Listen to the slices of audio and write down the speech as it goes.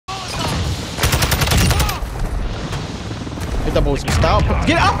Get that boy some style.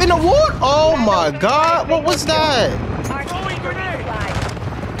 Get up in the water! Oh my god, what was that?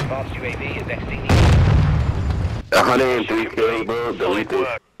 Boss UAV is exiting. 103 kills, bro. Delete this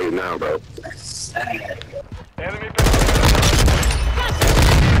right now, bro. Enemy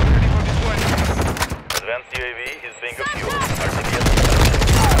Advanced UAV is being fueled.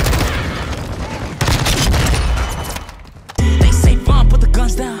 They say bomb, put the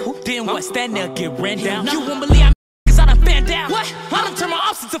guns down. Then what? Stand there, get ran down. You won't believe I done fan down. What? I done turn my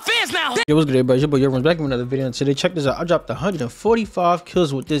options to fans now. Yo, what's good, everybody? It's your boy YoRumors back with another video. And today, check this out. I dropped 145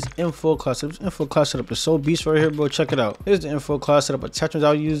 kills with this M4 class. This M4 class setup is so beast right here, bro. Check it out. Here's the M4 class setup attachments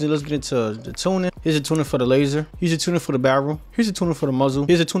I was using. Let's get into the tuning. Here's the tuning for the laser. Here's the tuning for the barrel. Here's the tuning for the muzzle.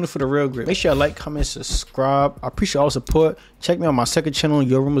 Here's the tuning for the rail grip. Make sure you like, comment, subscribe. I appreciate all support. Check me on my second channel,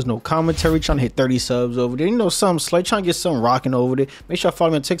 YoRumors No Commentary. Trying to hit 30 subs over there. You know, something slight. Trying to get something rocking over there. Make sure you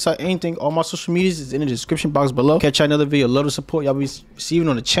follow me on TikTok. Anything, all my social medias is in the description box below. Catch y'all another video. Love the support y'all be receiving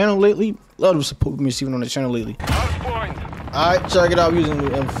on the channel lately. Love the support we've been receiving on the channel lately. Alright, check it out. I'm using the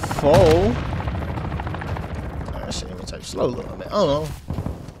M4. That shit even type slow a little bit. I don't know.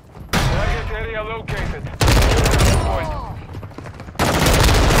 Target area located.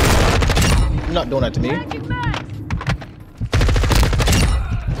 You're not doing that to me.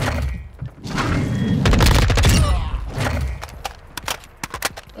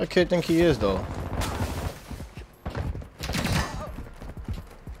 I can't think he is though.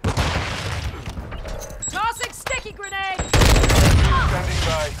 Tossing sticky grenade. Standing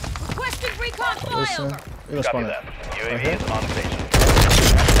by. Requesting recon Listen, flyover. we're gonna spawn it. UAV is on station.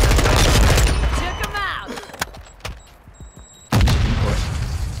 Took him out.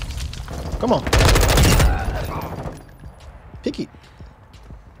 Come on. Picky.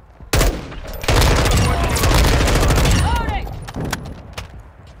 Loading.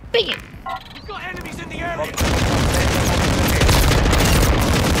 Picky. We've got enemies in the area.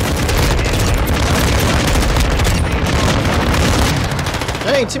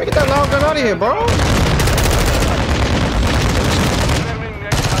 Dang, Timmy, get that long gun out of here, bro.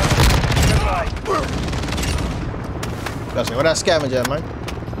 That's where that scavenger at, man.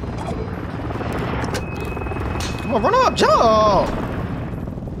 Come on, run up, jump!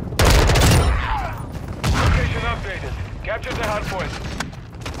 Location updated. Capture the hard point.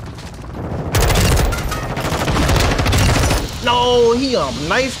 No, he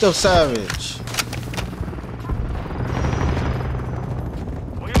knifed the savage.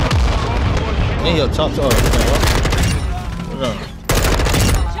 And he up top.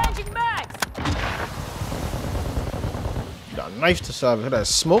 Changing mags. Got knifed the savage. That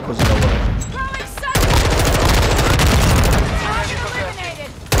smoke was in the way. Throwing sentry. Target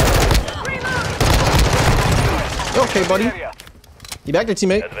eliminated. Reloading. You okay, buddy? You back there,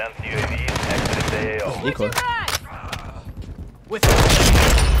 teammate? Advanced UAV exited the AO. Decoy. Mags. With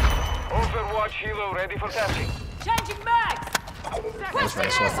Overwatch Hilo ready for tapping. Changing mags. Requesting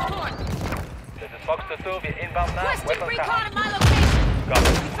nice air one. support. This is Fox to Soviet inbound now. Requesting Weapons recon out. at my location. Got it.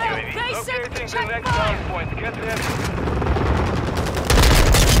 Failed UAV. basic. Locating the Check next fire. hard point. Get ready.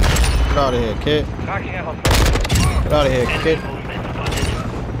 Get out of here, kid. Tracking a hot point. Get out of here, kid.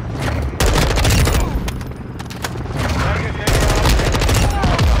 Target area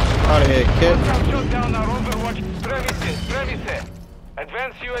Out of here, kid. shut down our Overwatch premises.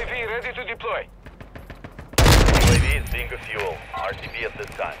 Advanced UAV ready to deploy. UAV is being fueled. RTB at this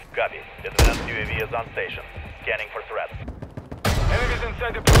time. Copy. Advanced UAV is on station. Scanning for threats. Enemies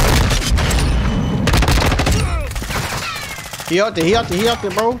inside the building. He out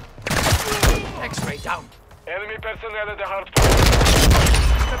there, bro. X-ray down. Enemy personnel at the hard point.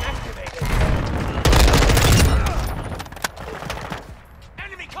 System activated.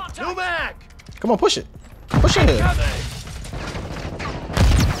 Enemy contact. New mag. Come on, push it. Push it here.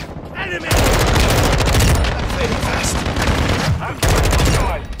 Enemy. Fading fast. Hard point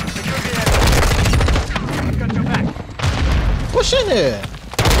compromised. Secure the area. Got your back. Push in there.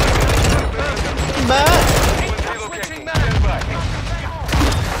 You bad. Relocating. Stand by.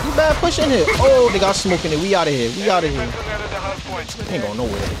 You bad. Push in here. Oh, they got smoke in it. We out of here. We out of here. Personnel at the hard point. Ain't going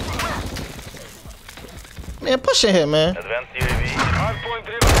nowhere. Man, push in here, man. Advanced UAV. Hard point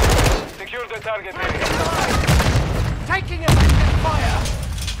relocated. Secure the target area. Taking effective fire.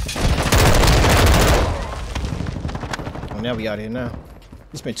 Oh, now we out here now.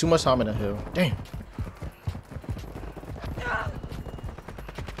 We spent too much time in the hill. Damn.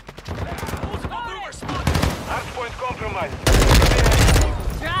 Hard point compromised.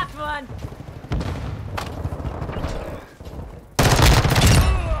 Dropped one.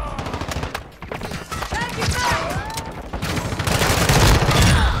 Changing mags.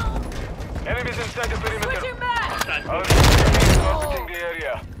 Enemies inside the perimeter. Switching mags. Our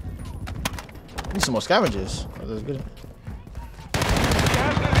Need some more scavengers. Oh, that's good.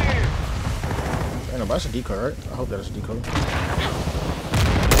 I know, but that's a decoy, right? I hope that's a decoy.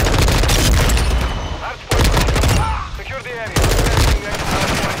 Secure the area.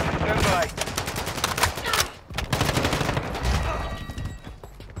 Stand by.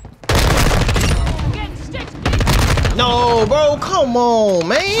 Getting stitched. No, bro, come on,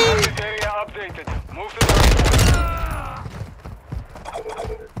 man. This area updated. Move to the hard point.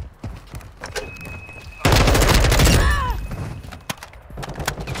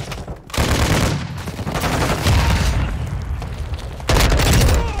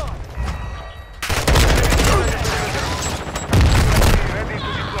 Ready to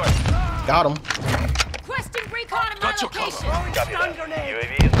deploy. Got him. Requesting recon at my location. Copy that.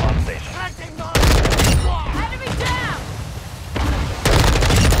 UAV is on station. Enemy down.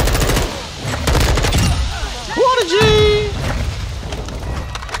 What a G!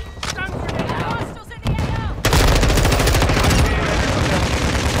 Hostiles in the AO.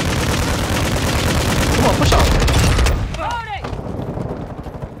 Come on, push out. Loading.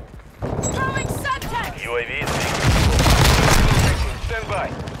 Throwing subtext. UAV is being stand by.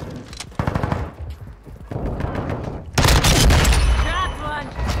 Dropped one.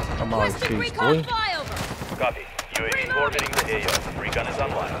 Come on, Requesting please, recon boy. flyover. Copy. UAV orbiting the AO. Recon is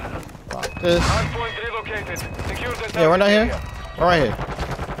online. Fuck this. Hardpoint relocated. Secure the Yeah, right down here. area. Right here.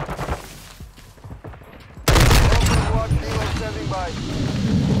 Overwatch helo standing by.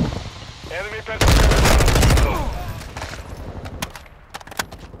 Enemy personnel.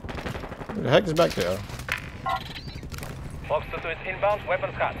 Who the heck is back there? Fox 2 is inbound.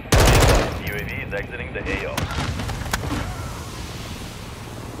 Weapons cut. UAV is exiting the AO.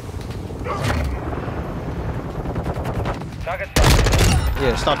 Target stop.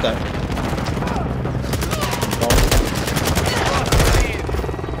 Yeah, stop that.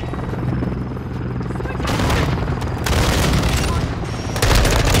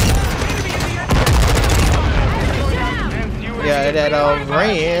 Yeah, that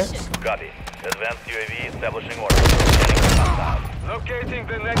ran. Copy. Advanced UAV establishing order. Getting hostile. Locating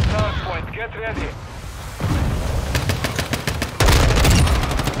the next hard point. Get ready.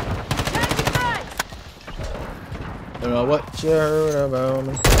 Don't know what you heard about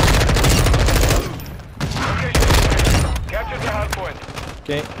me. Location. Capture the hard point.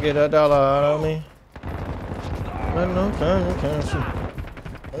 Can't get a dollar out of me. I know kind of can't see.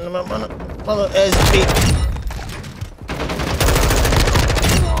 Mother SB.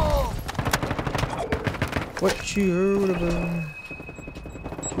 What you heard about?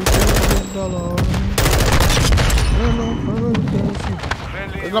 You can't get a dollar out of me. I know kind of can't see.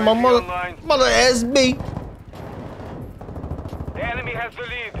 Friendly It's not my UAV mother. online. Mother SB. The enemy has the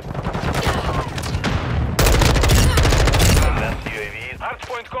lead. Advanced UAV.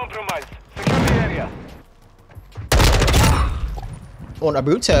 Hardpoint compromised. Secure the area. On a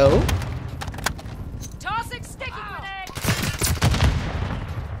brutal. Tossing sticky grenade.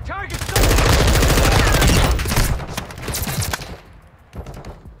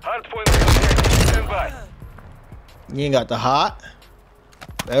 Hardpoint relocated. Stand by. You ain't got the hot.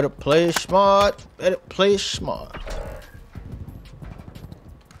 Better play smart. Better play smart.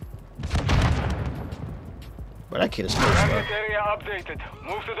 But that kid is so smart. Target area updated.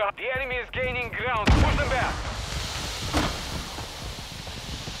 Move to the enemy is gaining ground. Push them back.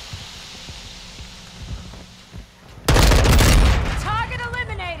 Target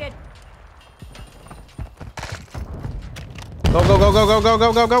eliminated. Go, go, go, go, go,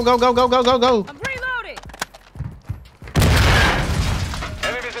 go, go, go, go, go, go, go, go, go, go. I'm reloading.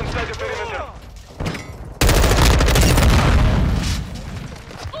 Enemies inside the perimeter.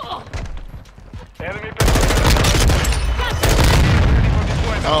 Enemy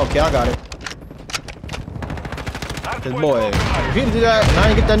Oh, okay, I got it. Hardpoint This boy, compromised. if he did that, and I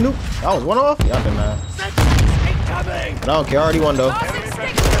didn't get that nuke, that was one off. Yeah, I've been mad. But I don't care, I already won though. Tossing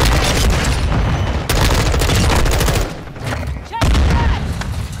sticky. Check that.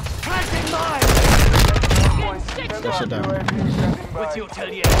 Getting stitched. That shit down. What's your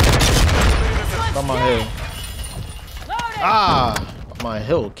On my hill. Loading. Ah, my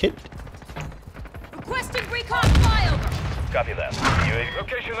hill kicked. Requesting recon flyover. Copy that. UAV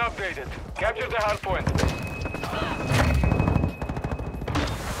location updated. Capture the hard point.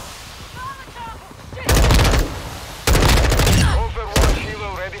 Overwatch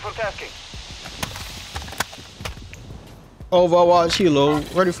helo ready for tasking. Overwatch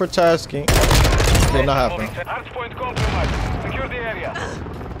helo, ready for tasking. Did not happen. Hard point compromised. Secure the area.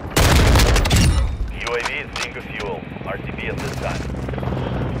 UAV is being fuel. RTB at this time.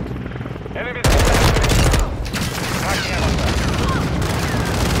 Enemies.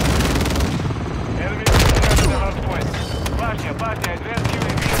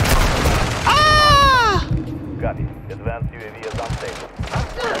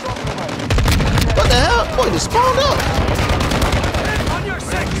 Boy, just spawned up. On your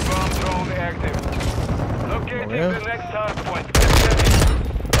six. Bomb drone active. Locating Oh, yeah? the next hard point.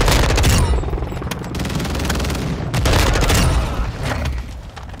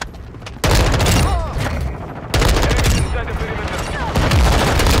 Enemies inside the perimeter.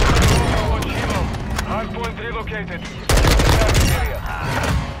 Overwatch Hero. Hard point relocated. Target area.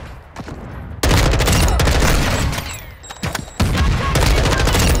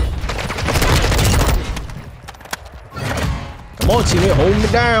 Come on, teammate. Hold me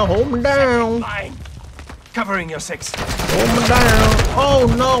down. Hold me down. Fine. Covering your six. Hold me down. Oh,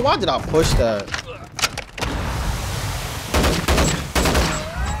 no. Why did I push that?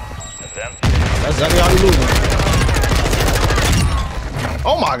 That's exactly how you losing.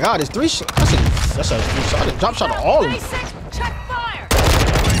 Oh, my God. It's 3 shots. That's a 3 shot. A drop shot to all of them. Basic, check fire.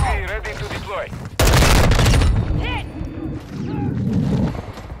 UAV ready to deploy. Hit.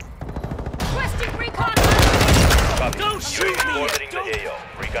 Requesting recon. Don't shoot me.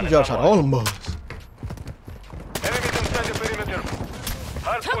 You drop shot all of them. Enemies inside the perimeter.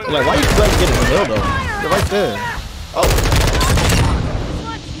 Hard point. Like, why you trying to get in the hill, though? You're right there. Oh.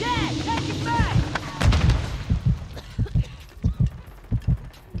 One's dead. Take it back.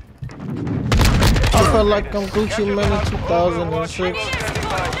 I felt like I'm Gucci Mane in 2006. Standing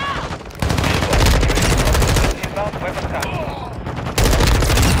by. Inbound weapon tap.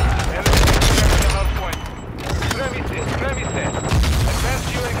 Enemies inside the hard point. Premises. Advanced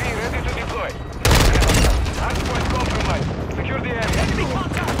UAV ready to deploy. Hard point compromised. Secure the area. Enemy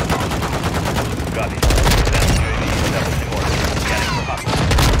contact. Got it. Advanced UAV establishing order. Scanning for hostile.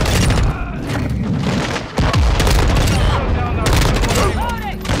 Down our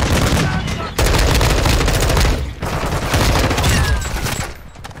Loading.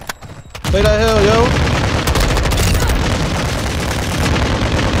 Play that hill, yo.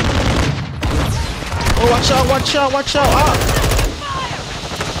 Oh, watch out, watch out, watch out. Ah.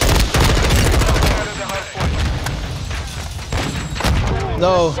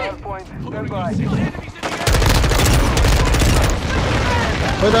 No.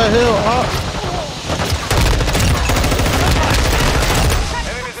 Play that hill. Ah.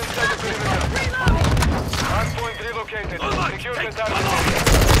 Enemies inside the perimeter. Hard point relocated. Secure the target area.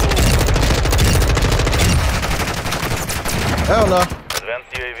 Hell no.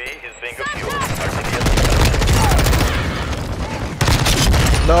 Advanced UAV is being fueled.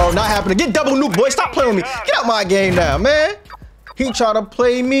 No, not happening. Get double nuke, boy. Stop playing with me. Get out my game now, man. He tried to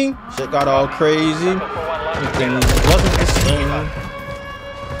play me. Shit got all crazy. Everything wasn't the same.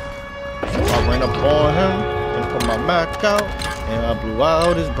 So I ran up on him and put my Mac out, and I blew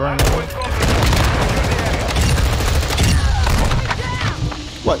out his brain.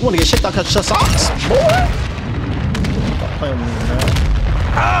 What? You want to get shit out of your socks, boy? Stop playing with me, man.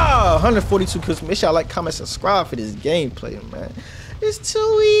 Ah, 142 kills. Make sure y'all like, comment, subscribe for this gameplay, man. It's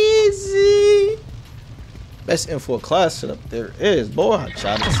too easy. Best info class setup there is, boy. I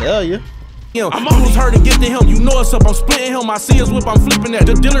tried to tell you. I'm almost hurt and get to him. You know it's up. I'm splitting him. I see his whip. I'm flipping that.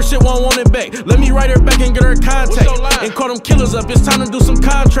 The dealership won't want it back. Let me write her back and get her contact. And call them killers up. It's time to do some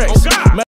contracts.